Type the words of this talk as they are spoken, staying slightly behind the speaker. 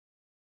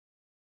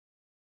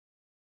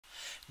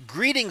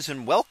Greetings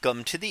and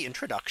welcome to the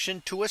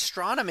introduction to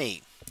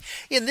astronomy.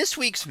 In this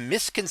week's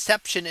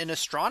misconception in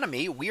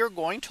astronomy, we are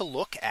going to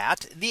look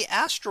at the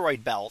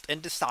asteroid belt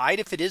and decide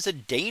if it is a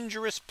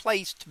dangerous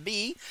place to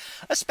be,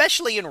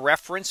 especially in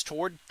reference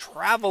toward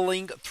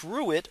traveling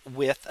through it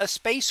with a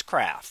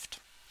spacecraft.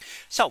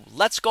 So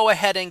let's go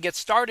ahead and get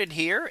started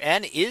here.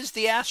 And is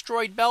the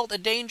asteroid belt a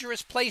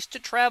dangerous place to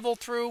travel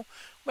through?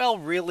 Well,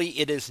 really,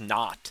 it is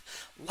not.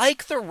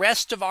 Like the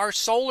rest of our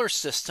solar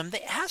system,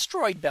 the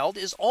asteroid belt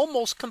is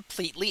almost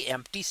completely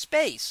empty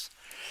space.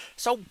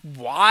 So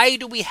why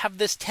do we have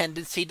this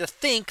tendency to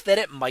think that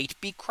it might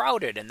be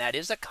crowded? And that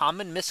is a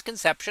common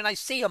misconception I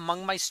see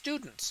among my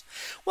students.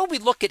 Well, we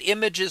look at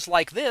images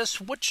like this,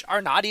 which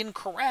are not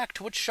incorrect,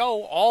 which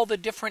show all the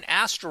different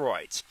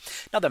asteroids.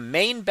 Now, the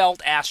main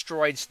belt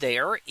asteroids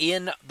there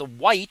in the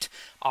white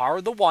are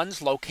the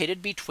ones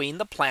located between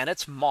the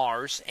planets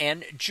Mars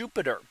and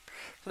Jupiter.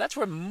 So that's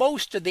where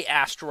most of the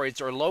asteroids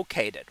are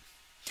located.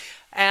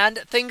 And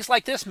things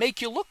like this make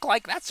you look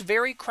like that's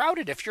very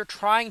crowded. If you're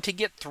trying to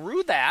get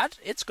through that,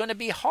 it's going to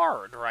be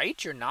hard,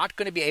 right? You're not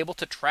going to be able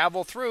to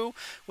travel through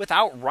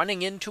without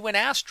running into an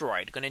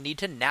asteroid. You're going to need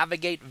to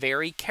navigate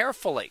very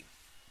carefully.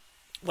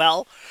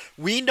 Well,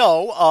 we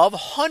know of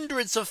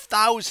hundreds of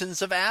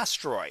thousands of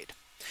asteroids.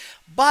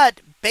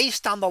 But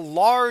based on the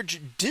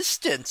large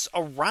distance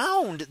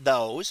around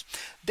those,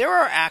 there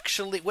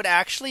would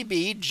actually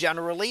be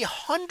generally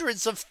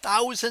hundreds of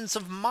thousands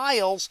of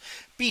miles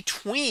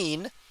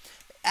between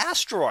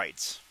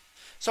asteroids.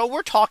 So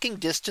we're talking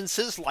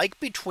distances like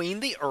between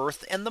the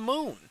Earth and the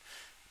Moon,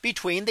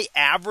 between the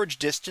average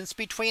distance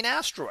between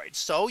asteroids.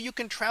 So you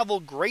can travel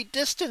great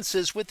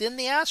distances within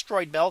the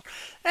asteroid belt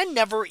and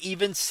never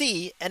even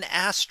see an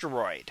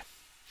asteroid.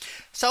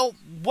 So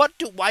why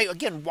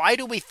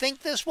do we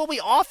think this? Well, we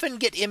often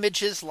get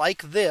images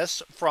like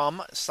this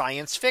from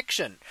science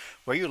fiction,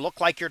 where you look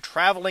like you're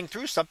traveling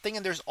through something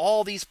and there's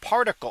all these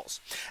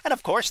particles. And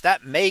of course,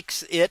 that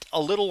makes it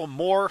a little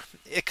more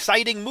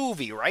exciting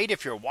movie, right?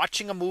 If you're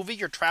watching a movie,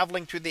 you're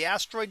traveling through the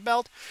asteroid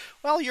belt,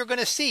 well, you're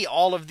going to see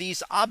all of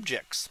these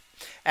objects.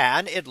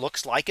 And it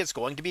looks like it's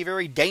going to be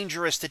very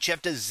dangerous that you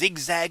have to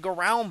zigzag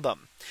around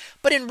them.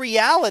 But in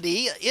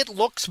reality, it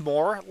looks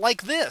more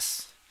like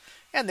this.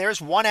 And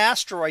there's one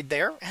asteroid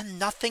there and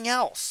nothing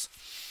else.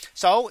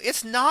 So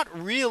it's not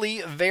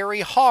really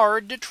very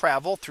hard to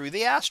travel through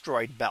the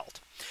asteroid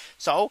belt.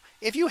 So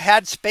if you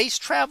had space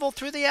travel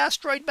through the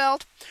asteroid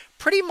belt,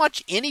 pretty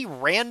much any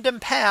random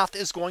path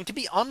is going to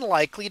be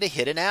unlikely to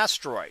hit an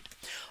asteroid.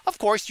 Of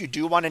course, you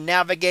do want to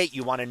navigate.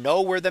 You want to know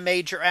where the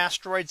major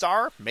asteroids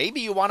are. Maybe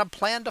you want to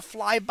plan to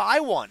fly by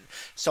one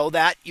so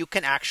that you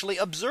can actually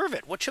observe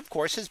it, which of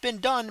course has been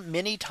done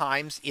many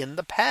times in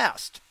the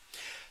past.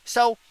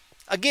 So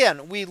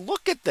again, we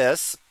look at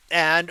this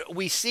and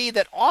we see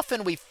that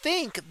often we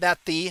think that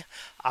the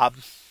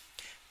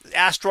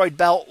asteroid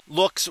belt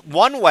looks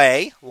one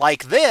way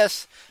like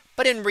this,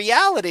 but in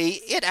reality,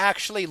 it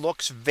actually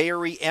looks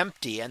very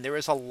empty. And there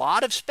is a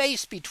lot of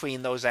space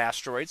between those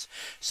asteroids.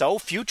 So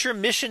future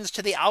missions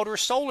to the outer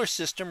solar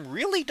system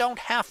really don't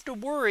have to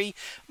worry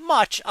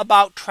much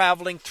about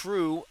traveling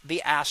through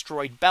the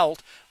asteroid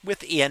belt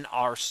within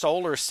our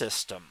solar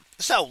system.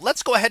 So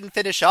let's go ahead and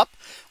finish up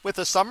with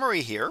a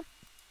summary here.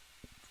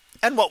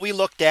 And what we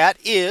looked at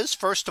is,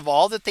 first of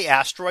all, that the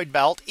asteroid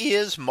belt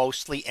is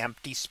mostly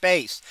empty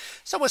space.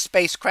 So a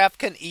spacecraft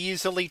can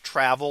easily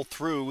travel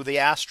through the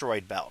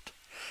asteroid belt.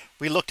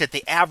 We looked at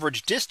the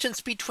average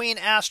distance between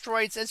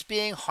asteroids as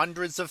being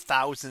hundreds of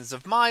thousands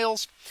of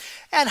miles,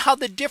 and how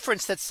the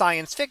difference that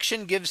science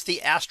fiction gives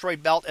the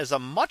asteroid belt as a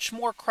much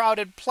more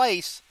crowded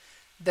place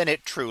than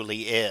it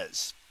truly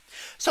is.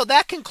 So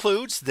that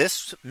concludes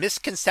this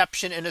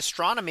misconception in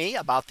astronomy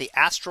about the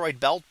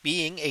asteroid belt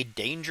being a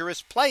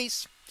dangerous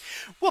place.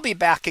 We'll be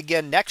back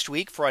again next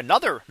week for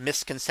another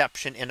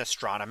misconception in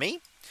astronomy.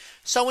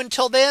 So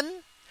until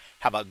then,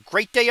 have a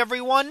great day,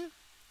 everyone,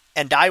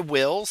 and I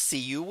will see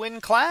you in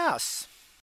class.